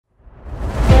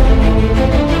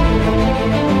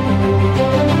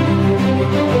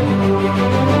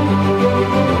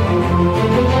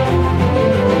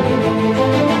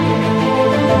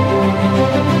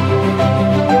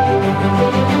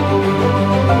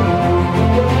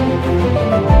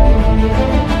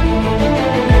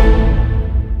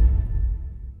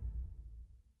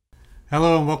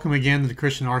welcome again to the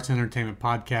Christian Arts and Entertainment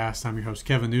Podcast. I'm your host,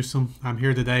 Kevin Newsom. I'm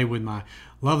here today with my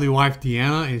lovely wife,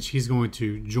 Deanna, and she's going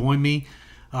to join me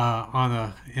in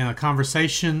a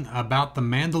conversation about The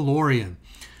Mandalorian.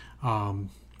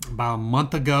 About a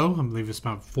month ago, I believe it's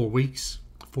about 4 weeks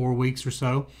or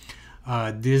so,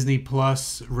 Disney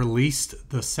Plus released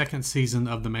the second season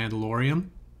of The Mandalorian.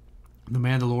 The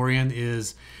Mandalorian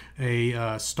is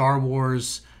a Star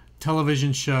Wars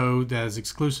television show that is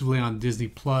exclusively on Disney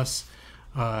Plus.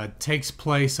 Takes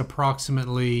place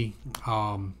approximately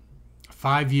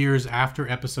 5 years after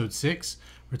Episode 6,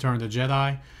 Return of the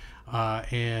Jedi,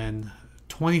 and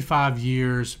 25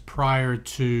 years prior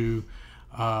to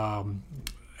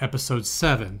Episode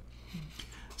 7.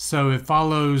 So it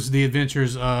follows the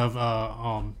adventures of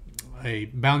a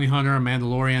bounty hunter, a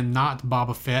Mandalorian, not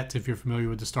Boba Fett. If you're familiar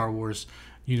with the Star Wars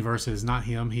universe, it is not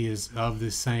him. He is of the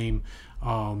same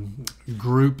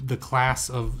group, the class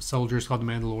of soldiers called the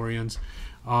Mandalorians.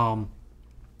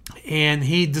 And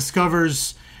he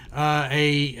discovers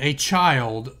a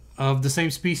child of the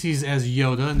same species as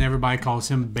Yoda, and everybody calls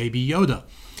him Baby Yoda.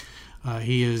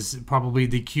 He is probably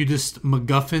the cutest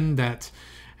MacGuffin that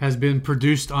has been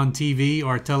produced on TV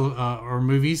or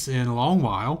movies in a long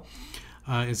while.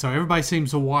 And so everybody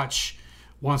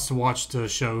wants to watch the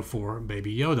show for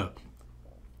Baby Yoda.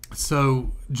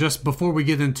 So just before we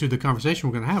get into the conversation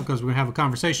we're going to have, because we're going to have a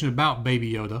conversation about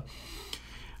Baby Yoda,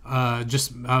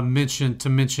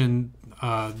 mention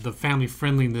the family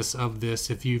friendliness of this.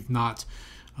 If you've not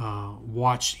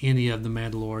watched any of The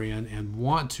Mandalorian and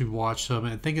want to watch some,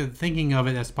 and thinking of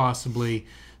it as possibly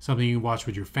something you can watch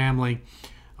with your family,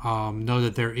 know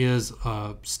that there is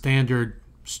standard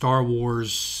Star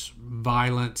Wars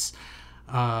violence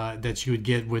that you would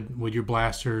get with your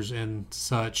blasters and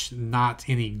such. Not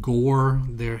any gore.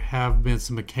 There have been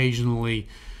some occasionally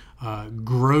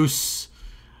gross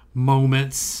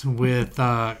moments with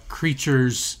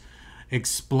creatures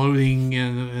exploding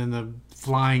and the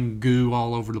flying goo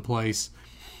all over the place.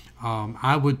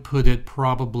 I would put it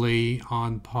probably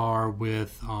on par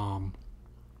with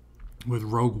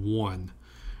Rogue One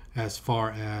as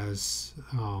far as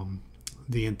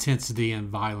the intensity and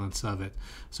violence of it.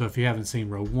 So if you haven't seen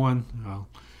Rogue One,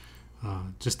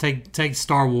 just take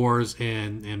Star Wars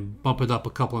and bump it up a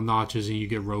couple of notches and you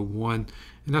get Rogue One.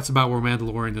 And that's about where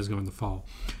Mandalorian is going to fall.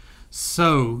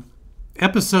 So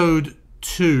episode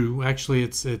 2, actually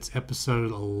it's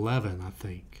episode 11, I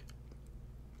think.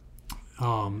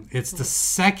 It's the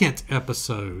second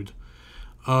episode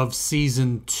of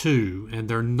season 2, and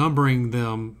they're numbering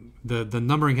them. The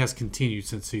numbering has continued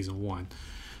since season 1.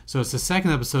 So it's the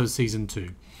second episode of season 2.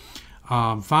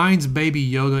 Finds Baby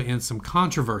Yoda in some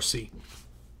controversy.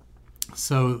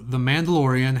 So the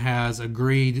Mandalorian has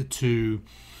agreed to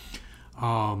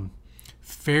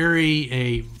ferry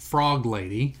a frog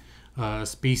lady, a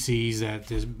species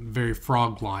that is very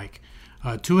frog-like,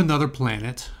 to another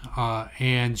planet,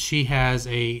 and she has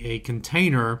a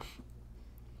container,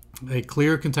 a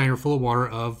clear container full of water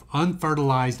of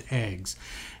unfertilized eggs.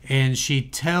 And she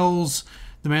tells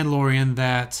the Mandalorian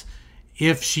that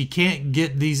if she can't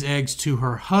get these eggs to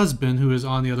her husband, who is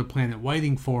on the other planet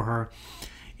waiting for her,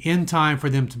 in time for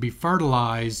them to be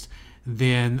fertilized,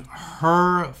 then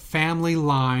her family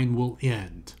line will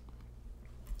end.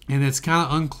 And it's kind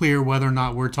of unclear whether or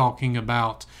not we're talking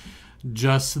about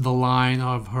just the line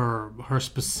of her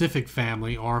specific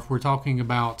family, or if we're talking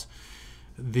about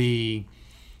the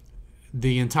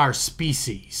entire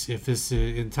species, if this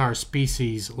the entire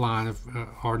species line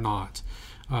or not.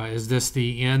 Is this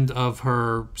the end of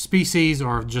her species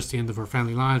or just the end of her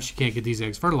family line if she can't get these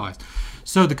eggs fertilized?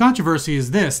 So the controversy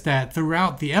is this, that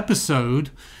throughout the episode,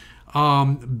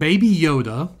 Baby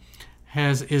Yoda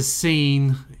is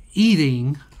seen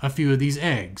eating a few of these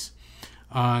eggs.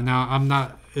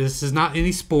 Now, this is not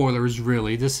any spoilers,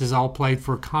 really. This is all played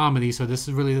for comedy, so this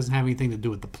really doesn't have anything to do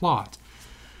with the plot.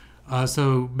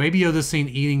 So Baby Yoda's seen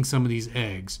eating some of these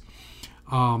eggs.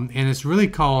 And it's really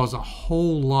caused a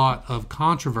whole lot of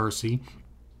controversy.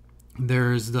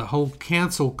 There's the whole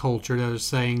cancel culture that is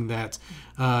saying that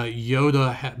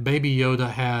Baby Yoda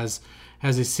has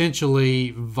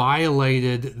essentially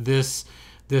violated this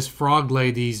frog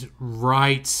lady's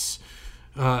rights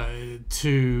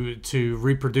to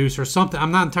reproduce or something.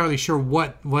 I'm not entirely sure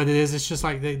what it is. It's just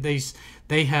like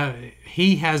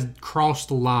he has crossed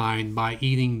the line by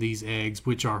eating these eggs,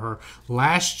 which are her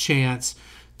last chance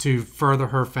to further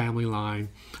her family line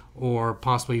or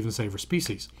possibly even save her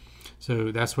species.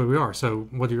 So that's where we are. So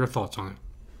what are your thoughts on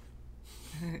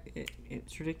it?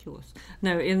 It's ridiculous.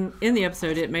 No, in the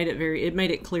episode, it made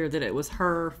it clear that it was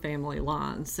her family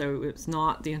line, so it's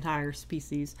not the entire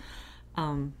species.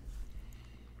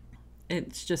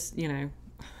 It's just,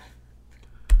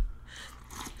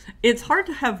 it's hard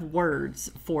to have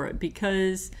words for it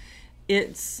because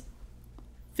it's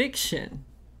fiction.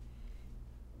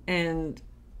 And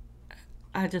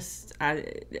I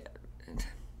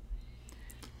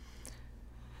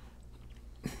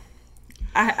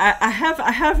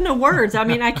have no words. I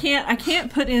mean, I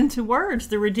can't put into words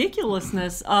the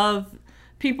ridiculousness of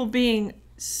people being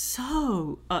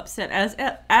so upset,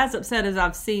 as upset as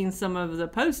I've seen some of the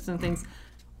posts and things.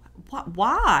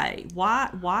 Why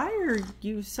are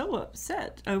you so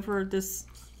upset over this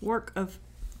work of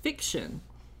fiction?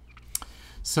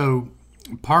 So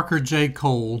Parker J.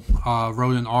 Cole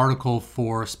wrote an article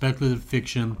for Speculative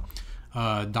Fiction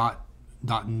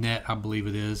 .net, I believe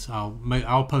it is.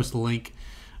 I'll post a link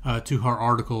to her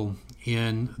article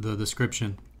in the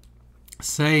description,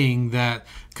 saying that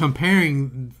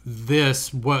comparing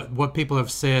this, what people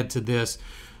have said to this,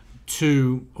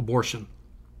 to abortion.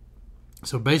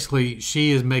 So basically,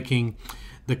 she is making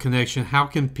the connection. How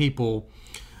can people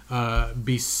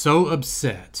be so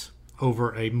upset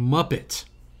over a Muppet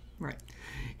Right.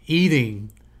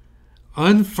 eating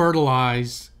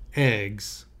unfertilized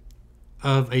eggs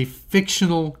of a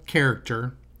fictional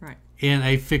character Right. in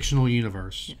a fictional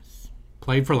universe, Yes.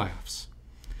 played for laughs,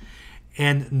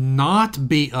 and not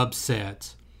be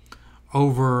upset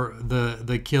over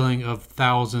the killing of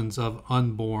thousands of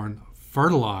unborn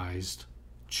fertilized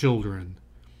children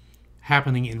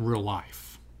happening in real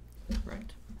life?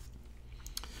 Right.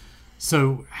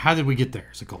 So how did we get there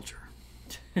as a culture?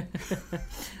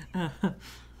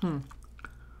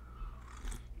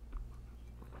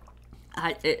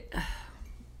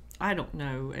 I don't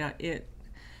know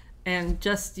and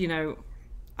just,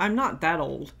 I'm not that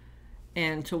old,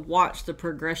 and to watch the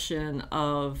progression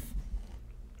of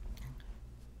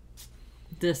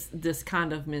this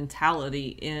kind of mentality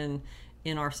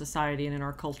in our society and in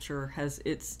our culture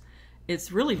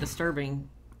it's really disturbing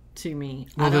to me.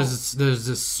 Well, there's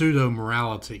this pseudo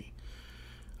morality.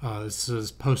 This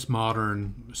is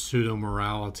postmodern pseudo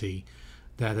morality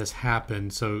that has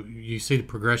happened. So you see the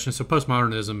progression. So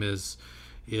postmodernism is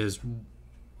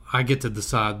I get to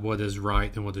decide what is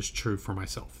right and what is true for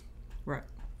myself. Right.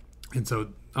 And so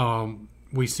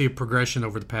we see a progression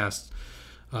over the past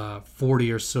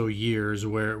 40 or so years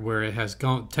where it has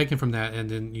taken from that, and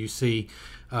then you see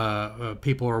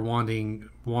people are wanting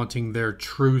their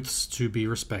truths to be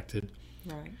respected.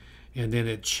 Right. And then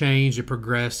it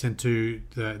progressed into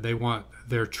they want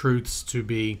their truths to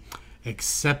be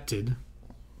accepted.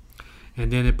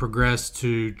 And then it progressed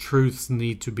to truths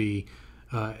need to be,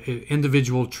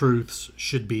 individual truths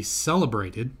should be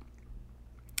celebrated.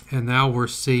 And now we're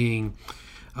seeing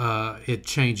it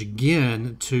change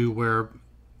again to where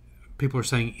people are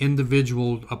saying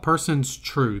a person's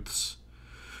truths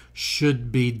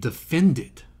should be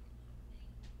defended.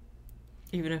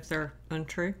 Even if they're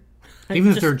untrue?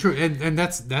 Even if they're true. And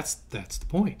that's the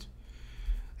point.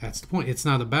 That's the point. It's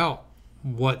not about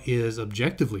what is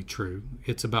objectively true.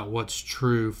 It's about what's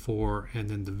true for an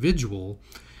individual.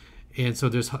 And so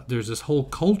there's this whole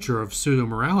culture of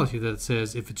pseudo-morality that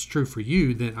says if it's true for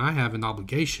you, then I have an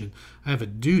obligation, I have a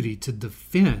duty to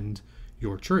defend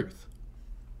your truth.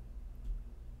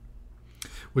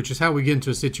 Which is how we get into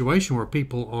a situation where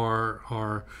people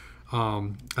are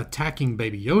attacking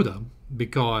Baby Yoda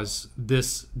because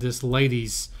this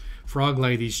frog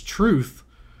lady's truth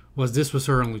this was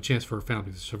her only chance for her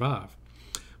family to survive.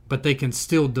 But they can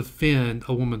still defend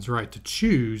a woman's right to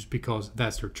choose because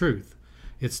that's her truth.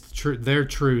 It's their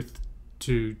truth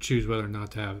to choose whether or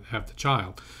not to have the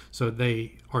child. So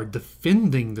they are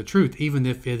defending the truth, even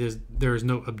if there is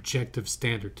no objective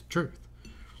standard to truth.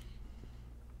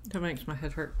 That makes my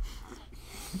head hurt.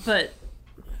 But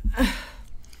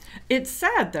it's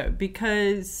sad, though,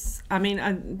 because,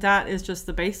 that is just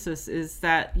the basis, is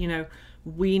that,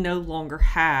 we no longer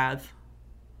have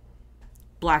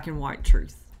black and white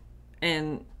truth.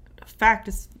 And fact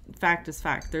is fact.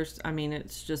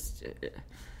 It's just...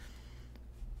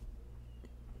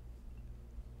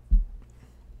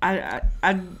 I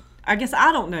guess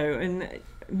I don't know, and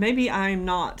maybe I'm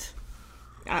not...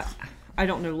 I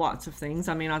don't know lots of things.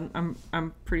 I'm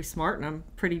pretty smart and I'm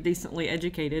pretty decently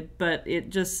educated, but it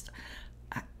just...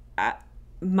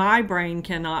 my brain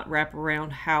cannot wrap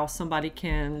around how somebody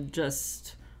can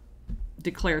just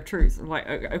declare truth. I'm like,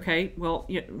 okay, well,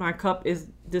 my cup is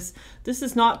this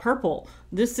is not purple.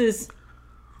 This is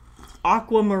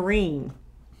aquamarine,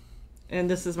 and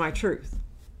this is my truth.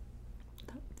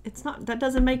 It's not. That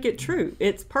doesn't make it true.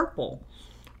 It's purple.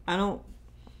 And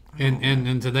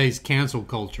in today's cancel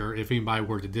culture, if anybody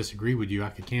were to disagree with you, I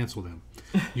could cancel them.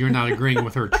 You're not agreeing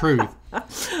with her truth.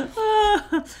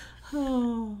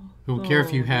 Oh. Don't care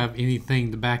if you have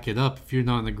anything to back it up. If you're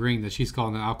not agreeing that she's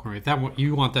calling it aquamarine, if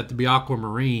you want that to be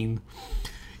aquamarine,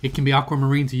 it can be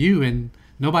aquamarine to you, and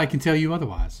nobody can tell you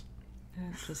otherwise.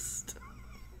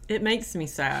 It makes me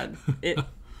sad.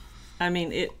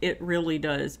 It really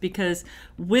does, because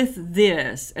with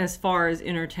this, as far as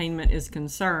entertainment is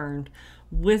concerned,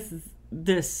 with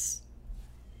this,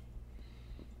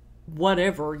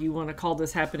 whatever you want to call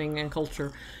this happening in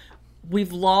culture,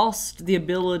 we've lost the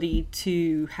ability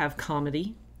to have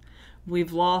comedy.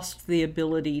 We've lost the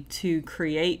ability to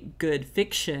create good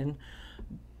fiction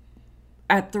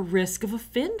at the risk of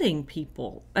offending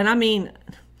people. And I mean,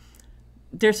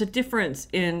 there's a difference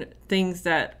in things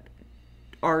that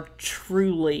are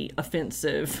truly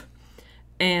offensive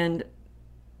and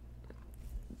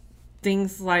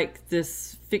things like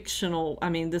this fictional. I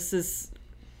mean, there's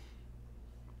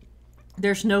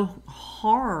no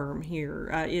harm here.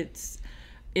 It's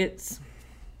I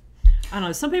don't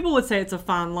know. Some people would say it's a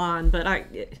fine line, but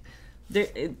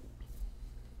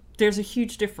there's a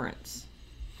huge difference.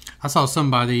 I saw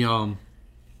somebody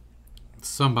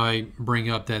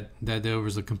bring up that there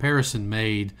was a comparison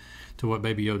made to what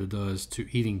Baby Yoda does to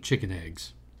eating chicken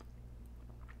eggs,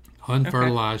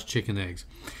 unfertilized chicken eggs,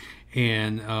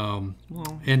 and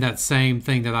and that same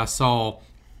thing that I saw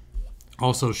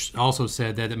also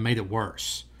said that it made it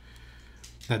worse,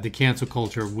 that the cancel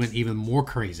culture went even more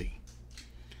crazy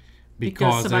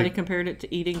because somebody compared it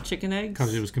to eating chicken eggs.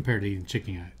 Because it was compared to eating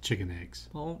chicken eggs.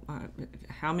 Well,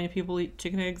 how many people eat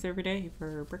chicken eggs every day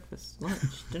for breakfast,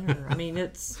 lunch, dinner? I mean,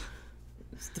 it's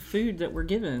the food that we're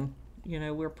given.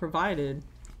 We're provided.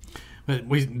 But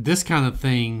this kind of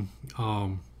thing,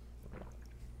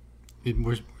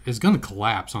 it's going to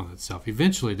collapse on itself.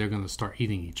 Eventually, they're going to start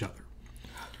eating each other.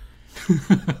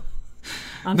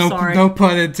 I'm sorry. No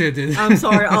pun intended. I'm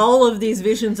sorry. All of these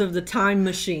visions of the time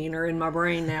machine are in my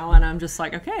brain now, and I'm just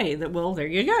like, okay, well, there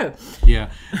you go.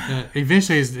 Yeah.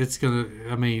 Eventually, it's going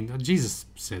to, I mean, Jesus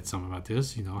said something about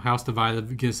this, house divided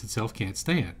against itself can't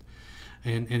stand.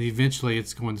 And eventually,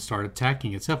 it's going to start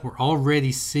attacking itself. We're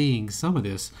already seeing some of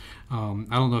this. I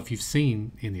don't know if you've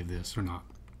seen any of this or not.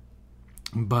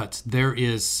 But there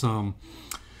is some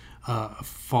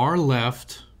far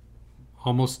left,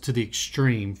 almost to the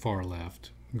extreme far left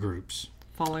groups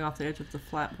falling off the edge of the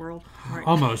flat world, right?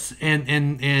 Almost,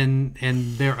 and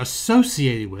they're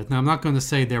associated with. Now, I'm not going to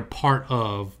say they're part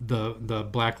of the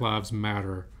Black Lives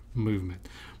Matter movement,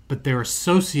 but they're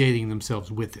associating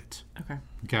themselves with it.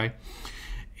 Okay,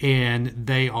 and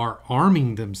they are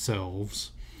arming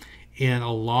themselves in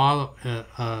a lot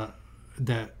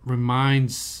that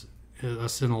reminds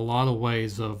us in a lot of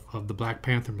ways of the Black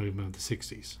Panther movement of the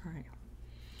 60s. Right.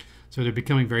 So they're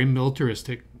becoming very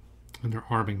militaristic, and they're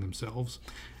arming themselves,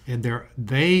 and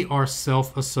they are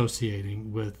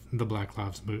self-associating with the Black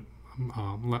Lives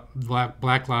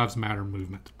Matter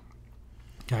movement.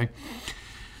 Okay.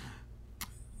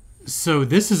 So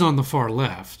this is on the far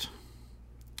left,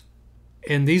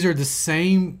 and these are in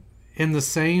the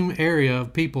same area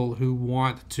of people who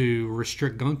want to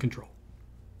restrict gun control.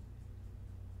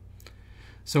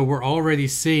 So we're already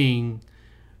seeing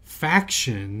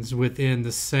factions within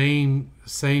the same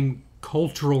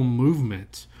cultural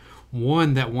movement,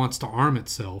 one that wants to arm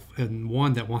itself and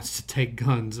one that wants to take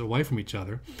guns away from each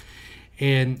other,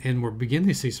 and we're beginning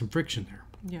to see some friction there.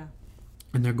 Yeah.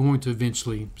 And they're going to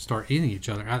eventually start eating each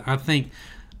other. I think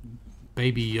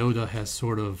Baby Yoda has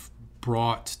sort of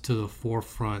brought to the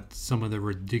forefront some of the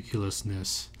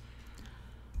ridiculousness.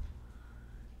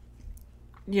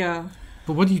 Yeah.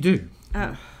 But what do you do?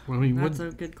 That's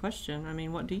a good question. I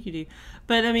mean, what do you do?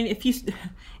 But I mean,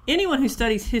 anyone who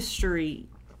studies history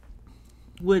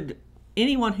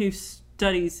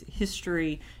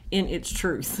in its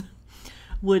truth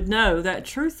would know that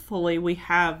truthfully we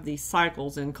have these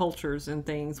cycles in cultures and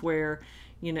things where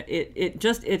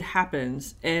it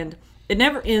happens and it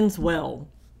never ends well.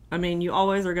 I mean, you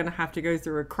always are going to have to go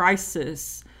through a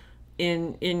crisis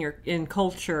in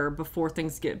culture before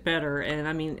things get better. And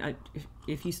I mean,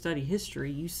 if you study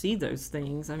history, you see those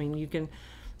things. I mean, you can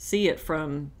see it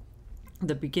from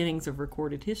the beginnings of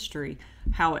recorded history,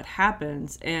 how it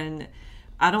happens. And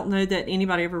I don't know that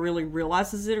anybody ever really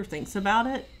realizes it or thinks about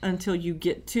it until you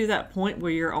get to that point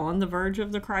where you're on the verge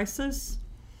of the crisis.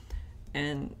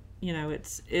 And,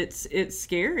 it's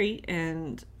scary.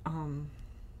 And, I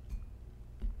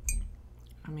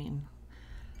mean,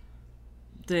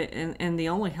 the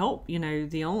only help,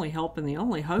 the only help and the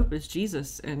only hope is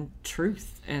Jesus and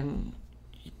truth. And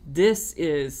this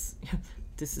is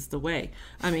the way.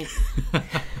 I mean,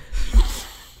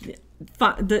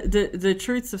 the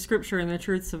truths of Scripture and the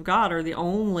truths of God are the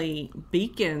only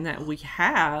beacon that we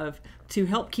have to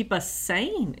help keep us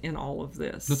sane in all of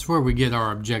this. That's where we get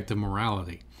our objective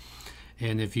morality.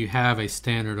 And if you have a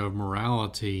standard of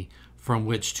morality from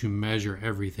which to measure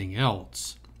everything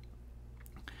else,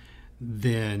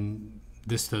 then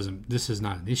this is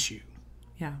not an issue.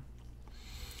 Yeah.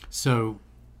 So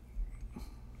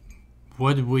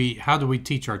how do we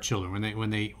teach our children when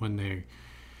they're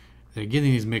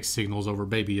getting these mixed signals over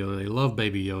Baby Yoda? They love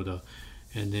Baby Yoda,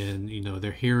 and then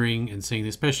they're hearing and seeing,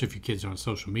 especially if your kids are on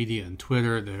social media and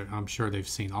Twitter. I'm sure they've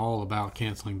seen all about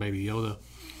canceling Baby Yoda.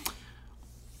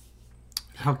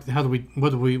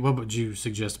 What would you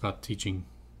suggest about teaching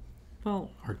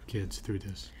our kids through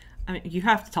this? I mean, you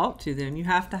have to talk to them. You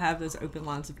have to have those open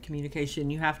lines of communication.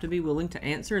 You have to be willing to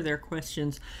answer their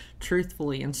questions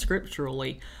truthfully and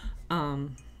scripturally,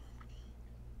 and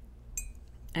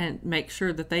make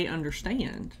sure that they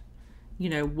understand,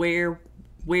 where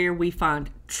we find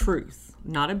truth,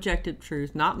 not objective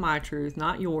truth, not my truth,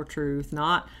 not your truth,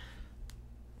 not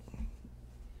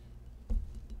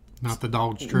the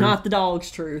dog's truth. Not the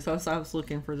dog's truth. I was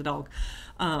looking for the dog.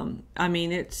 I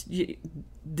mean,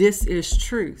 this is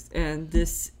truth, and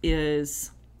this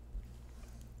is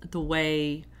the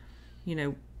way,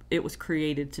 it was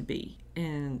created to be,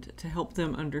 and to help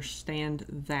them understand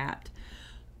that.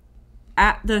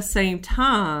 At the same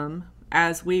time,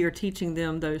 as we are teaching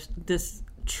them this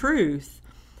truth,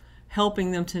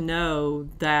 helping them to know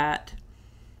that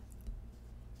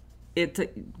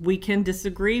we can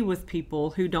disagree with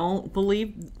people who don't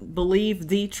believe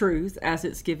the truth as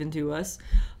it's given to us,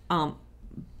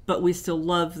 but we still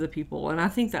love the people. And I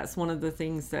think that's one of the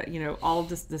things that, all of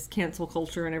this cancel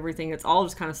culture and everything, it's all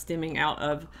just kind of stemming out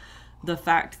of the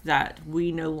fact that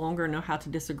we no longer know how to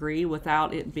disagree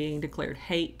without it being declared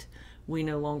hate. We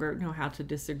no longer know how to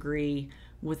disagree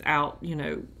without,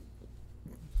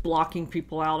 blocking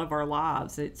people out of our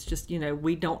lives. It's just,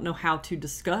 we don't know how to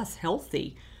discuss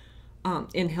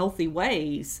in healthy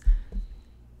ways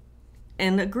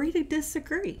and agree to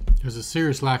disagree. There's a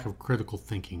serious lack of critical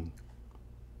thinking.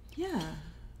 Yeah.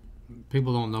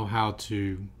 People don't know how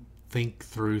to think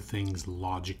through things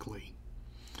logically,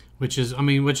 which is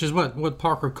what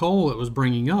Parker Cole was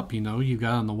bringing up. You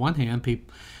got on the one hand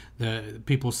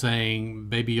people saying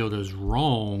Baby Yoda's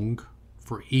wrong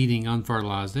for eating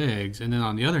unfertilized eggs, and then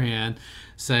on the other hand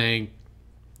saying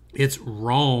it's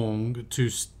wrong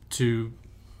to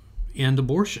end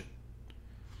abortion.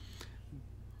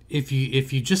 If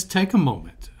you just take a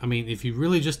moment, if you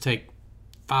really just take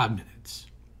 5 minutes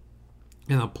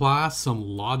and apply some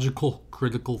logical,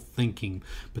 critical thinking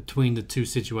between the two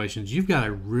situations, you've got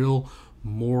a real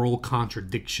moral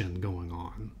contradiction going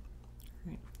on.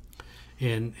 Right.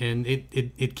 And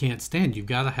it can't stand. You've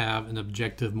got to have an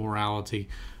objective morality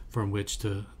from which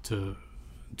to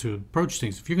approach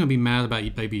things. If you're going to be mad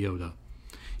about Baby Yoda,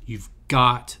 you've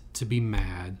got to be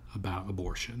mad about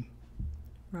abortion.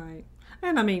 Right.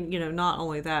 And not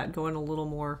only that, going a little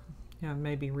more,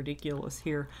 maybe ridiculous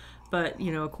here, but,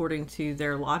 according to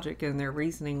their logic and their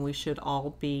reasoning, we should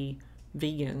all be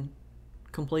vegan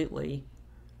completely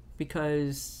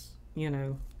because,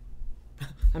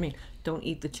 don't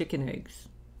eat the chicken eggs.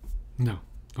 No,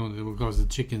 don't, because the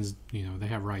chickens, they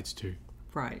have rights too.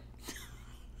 Right.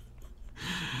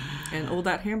 And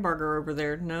that hamburger over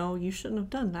there, no, you shouldn't have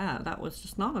done that. That was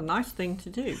just not a nice thing to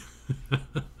do.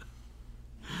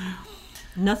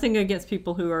 Nothing against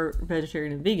people who are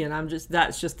vegetarian and vegan.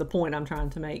 That's just the point I'm trying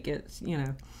to make. It's,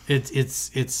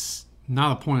 It's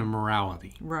not a point of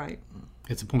morality. Right.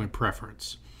 It's a point of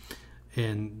preference.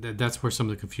 And that's where some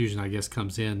of the confusion, I guess,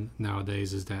 comes in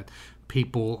nowadays, is that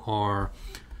people are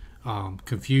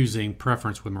confusing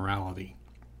preference with morality.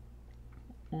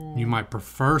 You might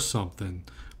prefer something,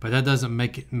 but that doesn't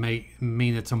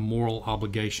mean it's a moral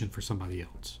obligation for somebody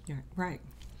else. Yeah, right.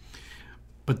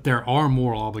 But there are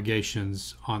moral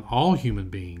obligations on all human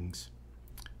beings.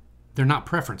 They're not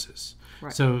preferences.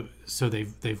 Right. So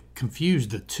they've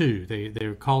confused the two.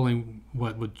 They're calling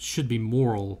what should be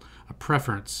moral a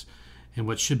preference, and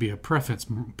what should be a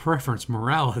preference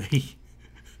morality.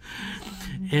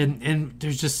 and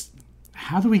there's just,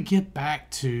 how do we get back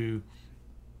to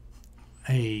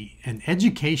an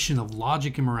education of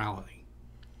logic and morality?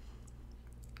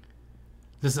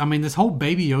 This whole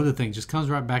Baby Yoda thing just comes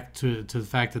right back to the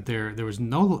fact that there's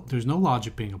no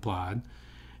logic being applied,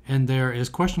 and there is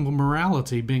questionable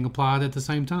morality being applied at the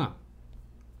same time.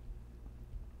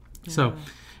 Yeah. So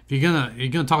if you're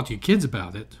gonna talk to your kids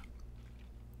about it,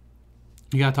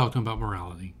 you gotta talk to them about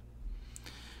morality.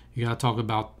 You gotta talk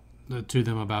to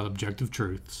them about objective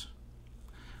truths.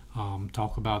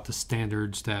 Talk about the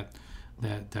standards that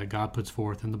that God puts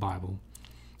forth in the Bible.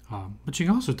 But you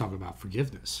can also talk about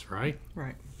forgiveness, right?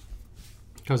 Right.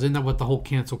 Because isn't that what the whole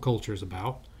cancel culture is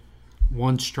about?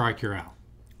 One strike, you're out.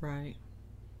 Right.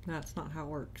 That's not how it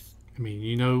works. I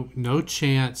mean, no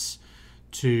chance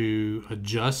to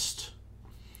adjust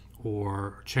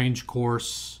or change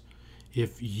course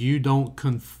if you don't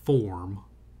conform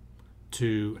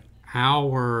to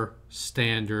our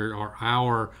standard or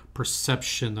our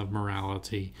perception of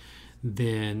morality,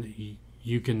 then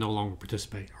you can no longer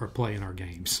participate or play in our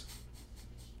games.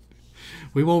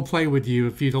 We won't play with you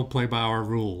if you don't play by our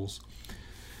rules,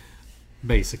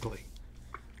 basically.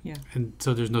 Yeah. And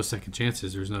so there's no second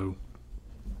chances. There's no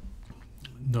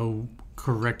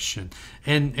correction.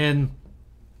 And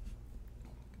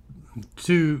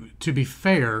to be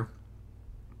fair,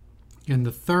 in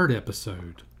the third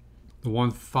episode, the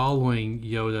one following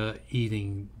Baby Yoda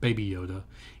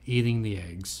eating the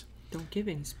eggs. Don't give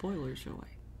any spoilers away.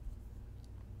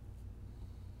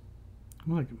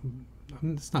 Well,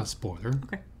 it's not a spoiler.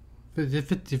 Okay.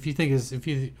 If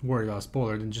you worry about a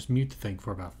spoiler, then just mute the thing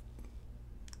for about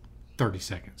 30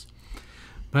 seconds.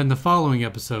 But in the following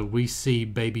episode, we see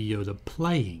Baby Yoda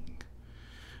playing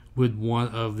with one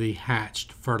of the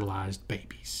hatched, fertilized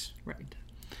babies. Right.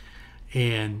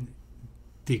 And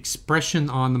the expression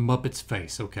on the Muppet's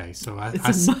face. Okay, so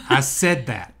I said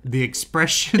that. The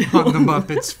expression on the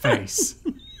Muppet's face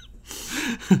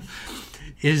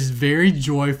is very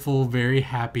joyful, very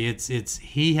happy. It's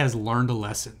he has learned a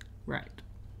lesson. Right.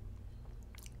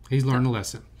 He's learned a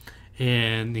lesson.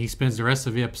 And he spends the rest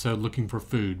of the episode looking for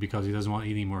food because he doesn't want to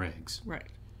eat any more eggs. Right.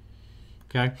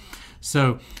 Okay?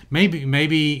 So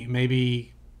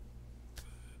maybe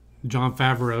Jon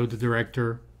Favreau, the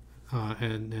director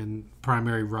and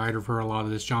primary writer for a lot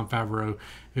of this, Jon Favreau,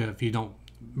 if you don't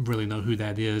really know who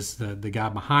that is, the guy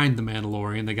behind The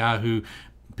Mandalorian, the guy who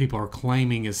people are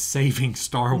claiming is saving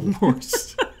Star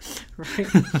Wars. Right.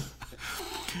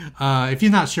 If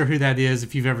you're not sure who that is,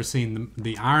 if you've ever seen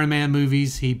the Iron Man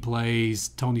movies, he plays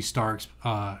Tony Stark's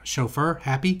chauffeur,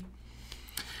 Happy.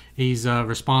 He's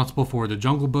responsible for the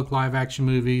Jungle Book live-action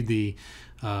movie, the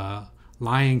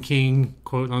Lion King,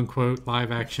 quote-unquote,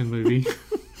 live-action movie.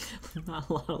 Not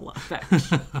a lot of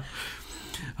live-action.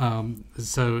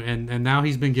 And now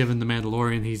he's been given The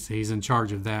Mandalorian. He's in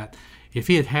charge of that. If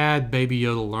he had Baby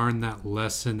Yoda learn that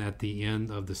lesson at the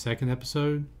end of the second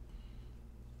episode,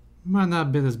 it might not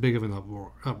have been as big of an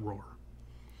uproar.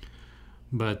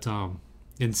 But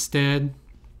instead,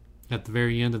 at the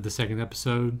very end of the second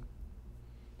episode,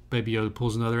 Baby Yoda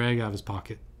pulls another egg out of his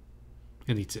pocket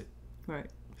and eats it. Right.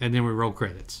 And then we roll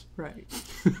credits. Right.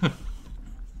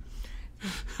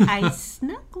 I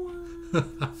snuck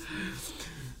one.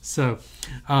 So,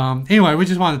 anyway, we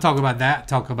just wanted to talk about that.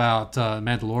 Talk about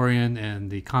Mandalorian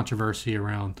and the controversy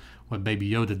around what Baby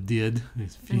Yoda did.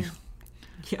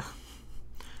 Yeah.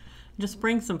 Just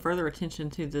bring some further attention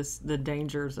to the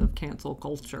dangers of cancel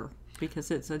culture,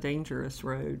 because it's a dangerous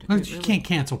road. You can't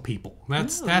cancel people.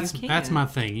 That's my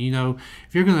thing.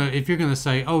 If you're gonna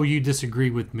say, oh, you disagree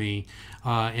with me,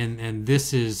 and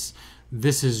this is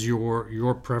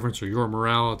your preference or your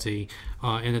morality,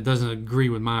 and it doesn't agree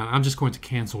with mine, I'm just going to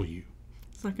cancel you.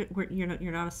 It's like you're not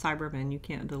a Cyberman. You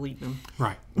can't delete them.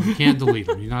 Right. You can't delete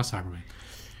them. You're not a Cyberman.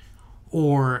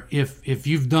 Or if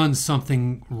you've done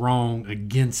something wrong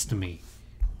against me,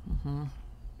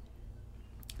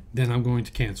 then I'm going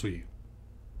to cancel you.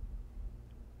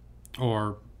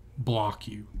 Or block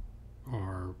you.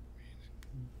 Or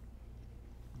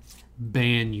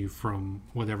ban you from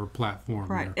whatever platform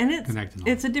right. you're And connected on.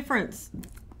 It's a difference.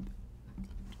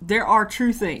 There are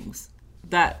true things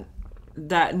that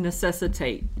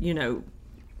necessitate,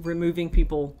 removing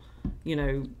people,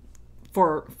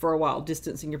 for a while,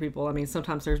 distancing your people. I mean,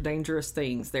 sometimes there's dangerous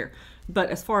things there. But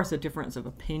as far as a difference of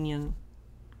opinion,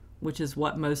 which is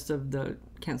what most of the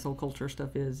cancel culture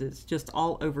stuff is, it's just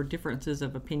all over differences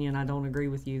of opinion. I don't agree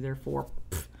with you, therefore,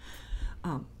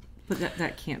 but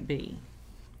that can't be.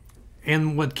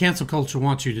 And what cancel culture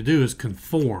wants you to do is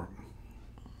conform.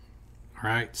 All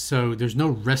right? So there's no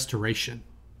restoration.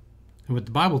 And what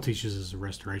the Bible teaches is a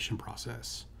restoration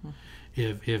process.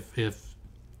 If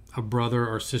a brother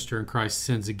or sister in Christ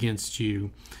sins against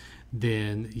you,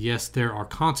 then yes, there are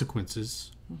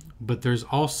consequences, but there's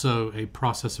also a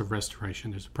process of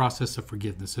restoration. There's a process of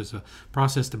forgiveness. There's a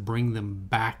process to bring them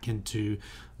back into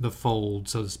the fold,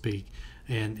 so to speak,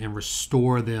 and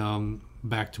restore them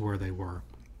back to where they were.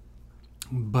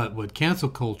 But what cancel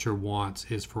culture wants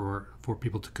is for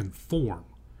people to conform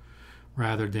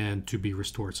rather than to be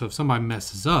restored. So if somebody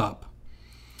messes up,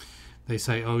 they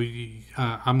say,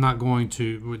 I'm not going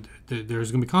to,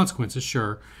 there's going to be consequences,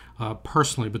 sure,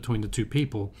 personally between the two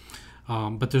people.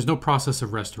 but there's no process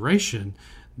of restoration.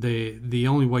 The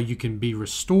only way you can be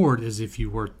restored is if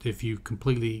you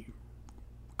completely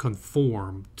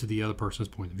conform to the other person's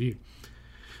point of view.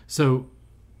 So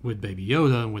with Baby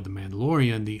Yoda and with the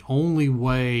Mandalorian, the only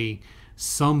way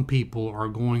some people are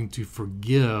going to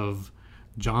forgive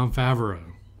Jon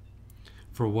Favreau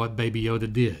for what Baby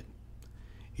Yoda did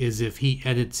is if he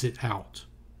edits it out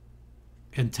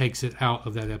and takes it out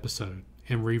of that episode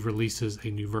and re-releases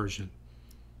a new version.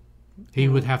 He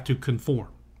would have to conform.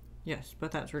 Yes,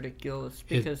 but that's ridiculous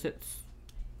because it's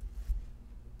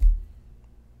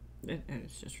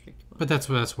just ridiculous. But that's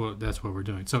what we're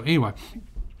doing. So anyway,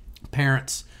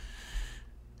 parents,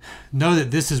 know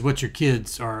that this is what your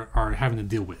kids are having to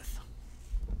deal with.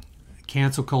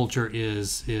 Cancel culture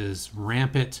is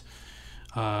rampant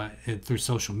through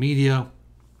social media.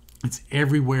 It's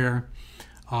everywhere.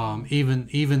 Even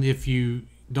if you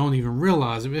don't even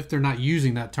realize it, if they're not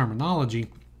using that terminology,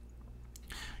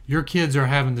 your kids are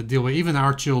having to deal with, even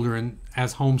our children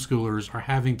as homeschoolers are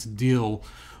having to deal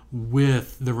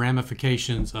with the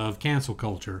ramifications of cancel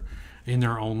culture in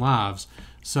their own lives.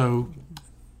 So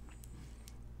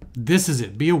this is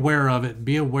it. Be aware of it.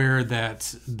 Be aware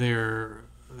that their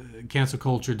cancel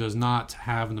culture does not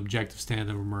have an objective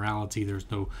standard of morality.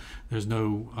 There's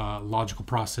no logical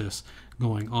process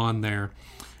going on there.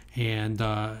 And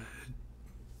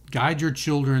guide your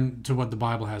children to what the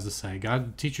Bible has to say.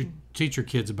 Teach your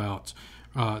kids about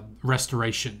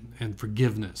restoration and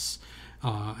forgiveness,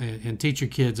 and teach your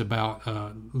kids about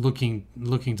looking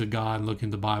to God and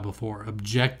looking to the Bible for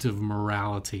objective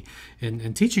morality,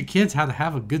 and teach your kids how to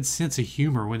have a good sense of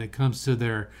humor when it comes to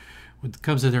their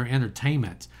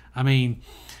entertainment. I mean,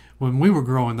 when we were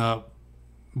growing up,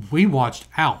 we watched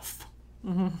Alf,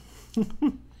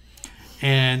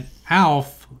 and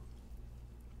Alf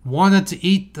wanted to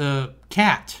eat the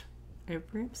cat.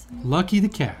 Lucky the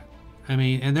cat. I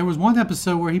mean, and there was one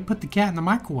episode where he put the cat in the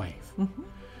microwave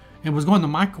and was going to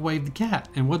microwave the cat.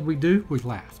 And what did we do? We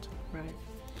laughed. Right.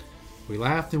 We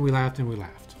laughed and we laughed and we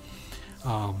laughed.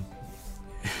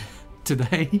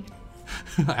 Today,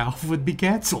 Alf would be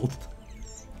canceled.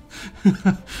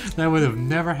 That would have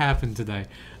never happened today.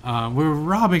 We're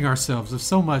robbing ourselves of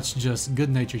so much just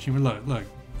good-natured humor. Look.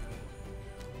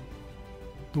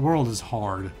 The world is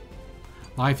hard.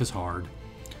 Life is hard.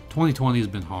 2020 has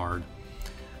been hard.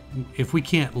 If we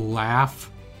can't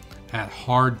laugh at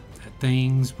hard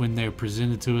things when they're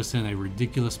presented to us in a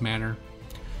ridiculous manner,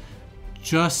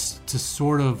 just to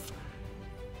sort of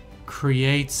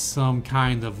create some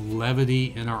kind of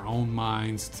levity in our own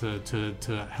minds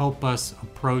to help us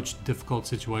approach difficult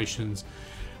situations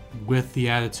with the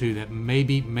attitude that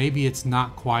maybe it's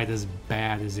not quite as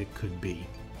bad as it could be.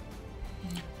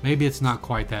 Maybe it's not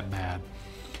quite that bad.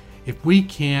 If we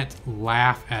can't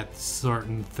laugh at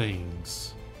certain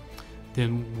things,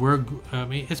 then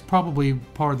it's probably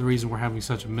part of the reason we're having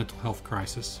such a mental health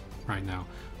crisis right now.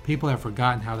 People have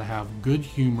forgotten how to have good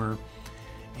humor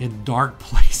in dark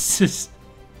places.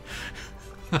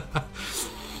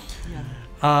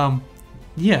 So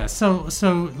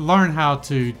learn how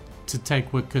to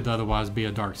take what could otherwise be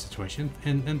a dark situation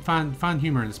and find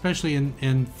humor, especially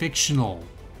in fictional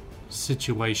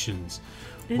situations.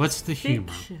 What's the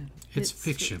humor? It's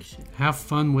fiction. Have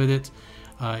fun with it.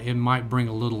 It might bring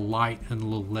a little light and a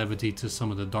little levity to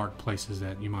some of the dark places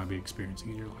that you might be experiencing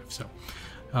in your life. So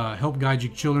help guide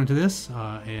your children to this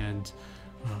and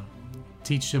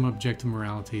teach them objective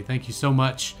morality. Thank you so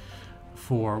much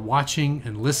for watching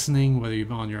and listening, whether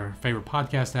you're on your favorite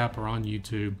podcast app or on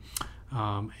YouTube.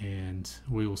 And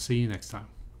we will see you next time.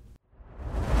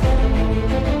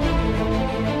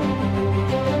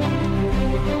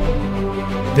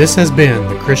 This has been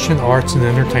the Christian Arts and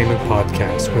Entertainment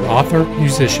Podcast with author,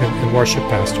 musician, and worship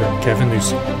pastor Kevin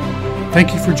Newsom.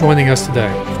 Thank you for joining us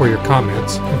today, for your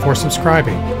comments, and for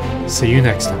subscribing. See you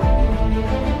next time.